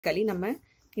களி நம்ம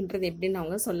கிண்டுறது எப்படின்னு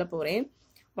அவங்க சொல்ல போகிறேன்.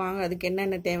 வாங்க அதுக்கு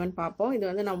என்னென்ன தேவைன்னு பார்ப்போம். இது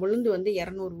வந்து நான் உளுந்து வந்து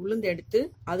 200 உளுந்து எடுத்து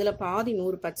அதில் பாதி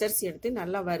 100 பச்சரிசி எடுத்து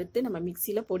நல்லா வறுத்து நம்ம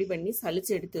மிக்சியில் பொடி பண்ணி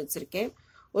சலிச்சு எடுத்து வச்சுருக்கேன்.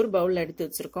 ஒரு பவுலில் எடுத்து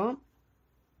வச்சுருக்கோம்.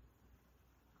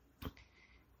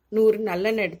 100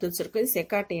 நல்லெண்ணெய் எடுத்து வச்சுருக்கோம்.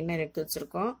 செக்காட்டை எண்ணெய் எடுத்து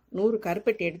வச்சுருக்கோம். 100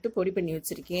 கருப்பட்டி எடுத்து பொடி பண்ணி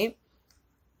வச்சுருக்கேன்.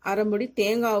 அரை முடி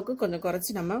தேங்காவுக்கு கொஞ்சம்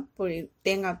குறைச்சி நம்ம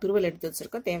தேங்காய் துருவல் எடுத்து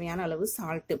வச்சுருக்கோம். தேவையான அளவு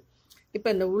சால்ட்டு. இப்போ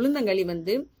இந்த உளுந்தங்களி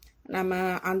வந்து நம்ம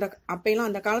அப்பெல்லாம்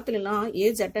அந்த காலத்துலலாம்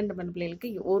ஏஜ் அட்டன் பண்ண பிள்ளைகளுக்கு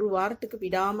ஒரு வாரத்துக்கு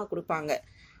விடாமல் கொடுப்பாங்க.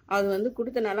 அது வந்து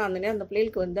கொடுத்தனால அந்த நேரம் அந்த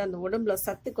பிள்ளைகளுக்கு வந்து அந்த உடம்புல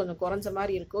சத்து கொஞ்சம் குறைஞ்ச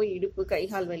மாதிரி இருக்கும். இடுப்பு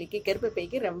கைகால் வலிக்கு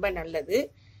கர்ப்பப்பைக்கு ரொம்ப நல்லது.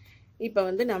 இப்போ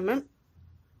வந்து நம்ம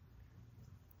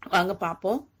வாங்க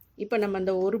பார்ப்போம். இப்போ நம்ம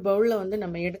அந்த ஒரு பவுலில் வந்து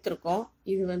நம்ம எடுத்திருக்கோம்.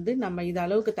 இது வந்து நம்ம இது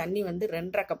அளவுக்கு தண்ணி வந்து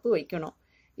 2.5 கப்பு வைக்கணும்.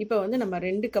 இப்போ வந்து நம்ம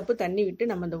 2 கப்பு தண்ணி விட்டு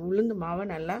நம்ம அந்த உளுந்து மாவை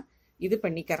நல்லா இது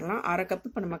பண்ணிக்கிறலாம். அரை கப்பு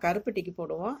இப்போ நம்ம கருப்பட்டிக்கு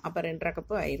போடுவோம். அப்போ 2.5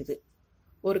 கப்பு ஆயிடுது.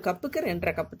 ஒரு கப்புக்கு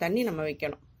 2.5 கப்பு தண்ணி நம்ம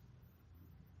வைக்கணும்.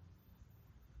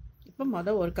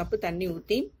 இப்போ ஒரு கப்பு தண்ணி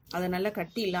ஊற்றி அதை நல்லா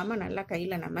கட்டி இல்லாமல் நல்லா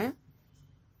கையில் நம்ம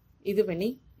இது பண்ணி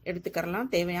எடுத்துக்கிறலாம்.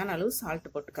 தேவையான அளவு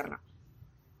சால்ட்டு போட்டுக்கிறலாம்.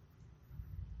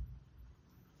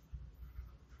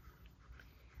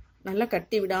 நல்லா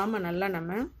கட்டி விடாமல் நல்லா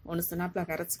நம்ம ஒன்று சினாப்பில்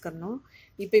கரைச்சிக்கணும்.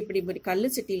 இப்போ இப்படி கல்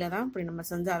சட்டியில் தான் இப்படி நம்ம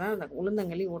செஞ்சால் தான் அந்த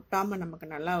உளுந்தங்களி ஒட்டாமல் நமக்கு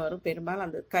நல்லா வரும். பெரும்பாலும்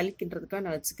அந்த களிக்கின்றதுக்காக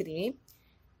நான் வச்சுக்கிறேன்.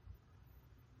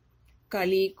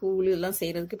 களி கூழ் எல்லாம்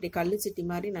செய்கிறதுக்கு இப்படி கல் சட்டி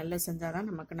மாதிரி நல்லா செஞ்சால் தான்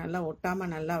நமக்கு நல்லா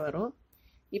ஒட்டாமல் நல்லா வரும்.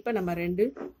 இப்போ நம்ம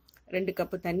 2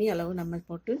 கப்பு தண்ணி அளவு நம்ம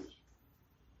போட்டு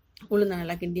உளுந்தை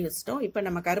நல்லா கிண்டி வச்சிட்டோம். இப்போ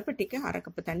நம்ம கருப்பட்டிக்கு அரை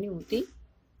கப்பு தண்ணி ஊற்றி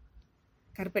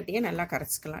கருப்பட்டியை நல்லா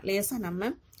கரைச்சிக்கலாம். லேசாக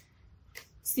நம்ம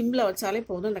சிம்மில் வச்சாலே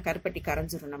போதும், அந்த கருப்பட்டி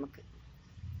கரைஞ்சிரும் நமக்கு.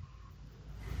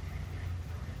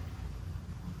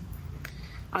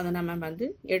 அதை நம்ம வந்து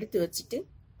எடுத்து வச்சுட்டு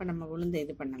இப்போ நம்ம உளுந்து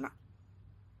இது பண்ணலாம்.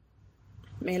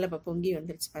 மேலே இப்போ பொங்கி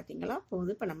வந்துருச்சு பார்த்தீங்களா?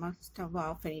 போதும். இப்போ நம்ம ஸ்டவ்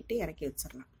ஆஃப் பண்ணிட்டு இறக்கி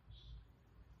வச்சிடலாம்.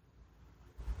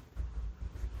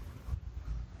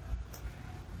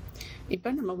 இப்போ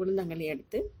நம்ம உளுந்தங்களி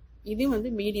எடுத்து இது வந்து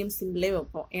மீடியம் சிம்லே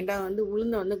வைப்போம். ஏண்டா வந்து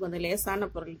உளுந்தை வந்து கொஞ்சம் லேசான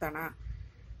பொருள் தானா,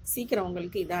 சீக்கிரம்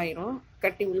உங்களுக்கு இதாயிரும்.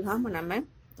 கட்டி உழுகாமல் நம்ம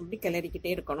அப்படி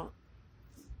கிளறிக்கிட்டே இருக்கணும்.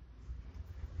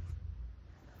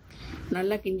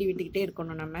 நல்லா கிண்டி விட்டுக்கிட்டே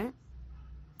இருக்கணும் நம்ம.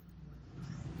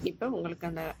 இப்போ உங்களுக்கு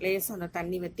அந்த லேசாக அந்த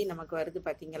தண்ணி வற்றி நமக்கு வருது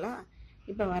பார்த்தீங்களா?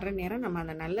 இப்போ வர்ற நேரம் நம்ம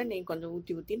அந்த நல்லெண்ணெய் கொஞ்சம்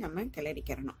ஊற்றி நம்ம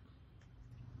கிளறிக்கிறணும்.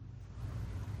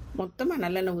 மொத்தமாக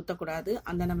நல்லெண்ணெய் ஊற்றக்கூடாது.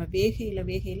 அந்த நம்ம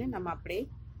வேகையில் நம்ம அப்படியே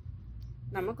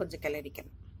நம்ம கொஞ்சம்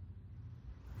கிளறிக்கணும்.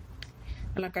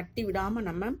 நல்லா கட்டி விடாமல்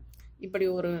நம்ம இப்படி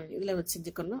ஒரு இதில்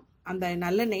வச்சுக்கணும். அந்த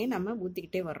நல்லெண்ணெயை நம்ம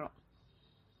ஊற்றிக்கிட்டே வர்றோம்.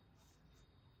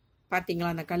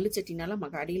 பார்த்தீங்களா? அந்த கல் சட்டினால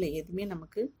நமக்கு அடியில் எதுவுமே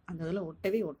நமக்கு அந்த இதில்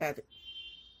ஒட்டவே ஒட்டாது.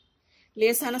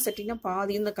 லேசான சட்டினா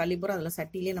பாதி இந்த கழிப்புறம் அதில்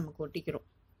சட்டிலே நமக்கு ஒட்டிக்கிறோம்.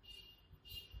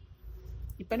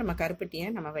 இப்போ நம்ம கருப்பட்டியை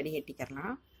நம்ம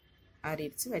வடிகட்டிக்கிறலாம்.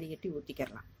 ஆறிடுச்சு, வடிகட்டி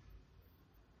ஊற்றிக்கிறலாம்.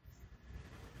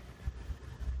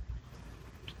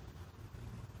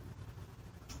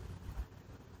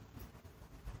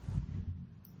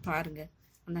 பாருங்க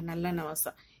அந்த நல்லெண்ணெய்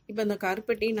வாசம். இப்போ இந்த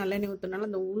கருப்பட்டி நல்லெண்ணெய் ஊற்றினாலும்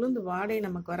அந்த உளுந்து வாடையை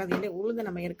நமக்கு வராது. இல்லை, உளுந்து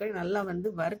நம்ம ஏற்கனவே நல்லா வந்து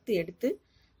வறுத்து எடுத்து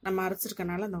நம்ம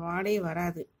அரைச்சிருக்கனால அந்த வாடையே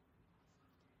வராது.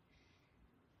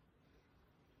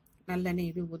 நல்லெண்ணெய்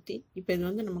இது ஊற்றி இப்போ இது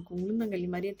வந்து நமக்கு உளுந்தங்களி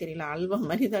மாதிரியே தெரியல, அல்வா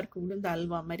மாதிரி தான் இருக்குது. உளுந்து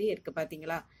அல்வா மாதிரியே இருக்குது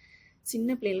பார்த்தீங்களா?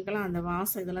 சின்ன பிள்ளைகளுக்கெல்லாம் அந்த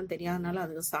வாசம் இதெல்லாம் தெரியாதனால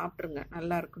அதுக்கு சாப்பிட்ருங்க,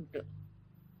 நல்லா இருக்குன்ட்டு.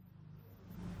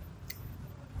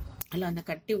 அல்ல அந்த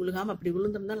கட்டி உழுகாமல் அப்படி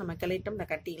உளுந்தோம்னா நம்ம கிளையிட்டோம், இந்த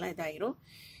கட்டிலாம் இதாயிரும்.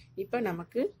 இப்போ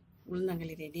நமக்கு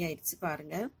உளுந்தங்களி ரெடி ஆயிடுச்சு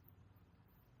பாருங்க.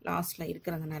 லாஸ்ட்ல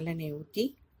இருக்கிற அந்த நல்லெண்ணெய் ஊற்றி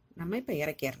நம்ம இப்போ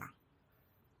இறக்கிடலாம்.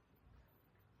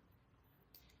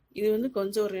 இது வந்து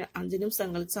கொஞ்சம் ஒரு 5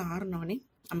 நிமிஷம் கழிச்சு ஆறினோடனே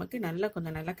நமக்கு நல்லா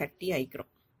கொஞ்சம் நல்லா கட்டி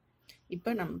ஆயிக்கிறோம். இப்போ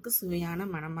நமக்கு சுவையான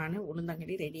மணமான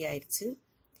உளுந்தங்களி ரெடி ஆயிடுச்சு.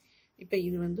 இப்போ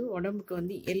இது வந்து உடம்புக்கு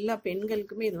வந்து எல்லா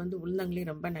பெண்களுக்குமே இது வந்து உளுந்தங்களி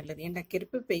ரொம்ப நல்லது. ஏன்னா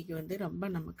கர்ப்பப்பைக்கு வந்து ரொம்ப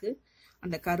நமக்கு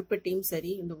அந்த கருப்பட்டியும்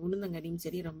சரி இந்த உளுந்தங்களியும்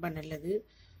சரி ரொம்ப நல்லது.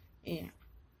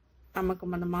 நமக்கு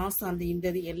அந்த மாதம் அந்த இந்த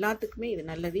இது எல்லாத்துக்குமே இது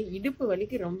நல்லது. இடுப்பு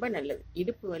வலிக்கு ரொம்ப நல்லது.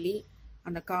 இடுப்பு வலி,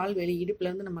 அந்த கால் வலி,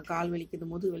 இடுப்புலேருந்து நம்ம கால் வலிக்குது,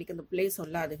 முதுகு வலிக்கு அந்த பிள்ளை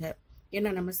சொல்லாதுங்க. ஏன்னா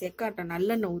நம்ம செக்காட்டை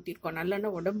நல்லெண்ணெய் ஊற்றிருக்கோம்.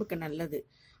 நல்லெண்ணெய் உடம்புக்கு நல்லது.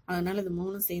 அதனால இது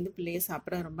 3 சேர்ந்து பிள்ளைய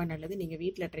சாப்பிட ரொம்ப நல்லது. நீங்கள்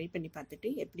வீட்டில் ட்ரை பண்ணி பார்த்துட்டு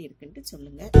எப்படி இருக்குன்ட்டு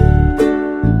சொல்லுங்கள்.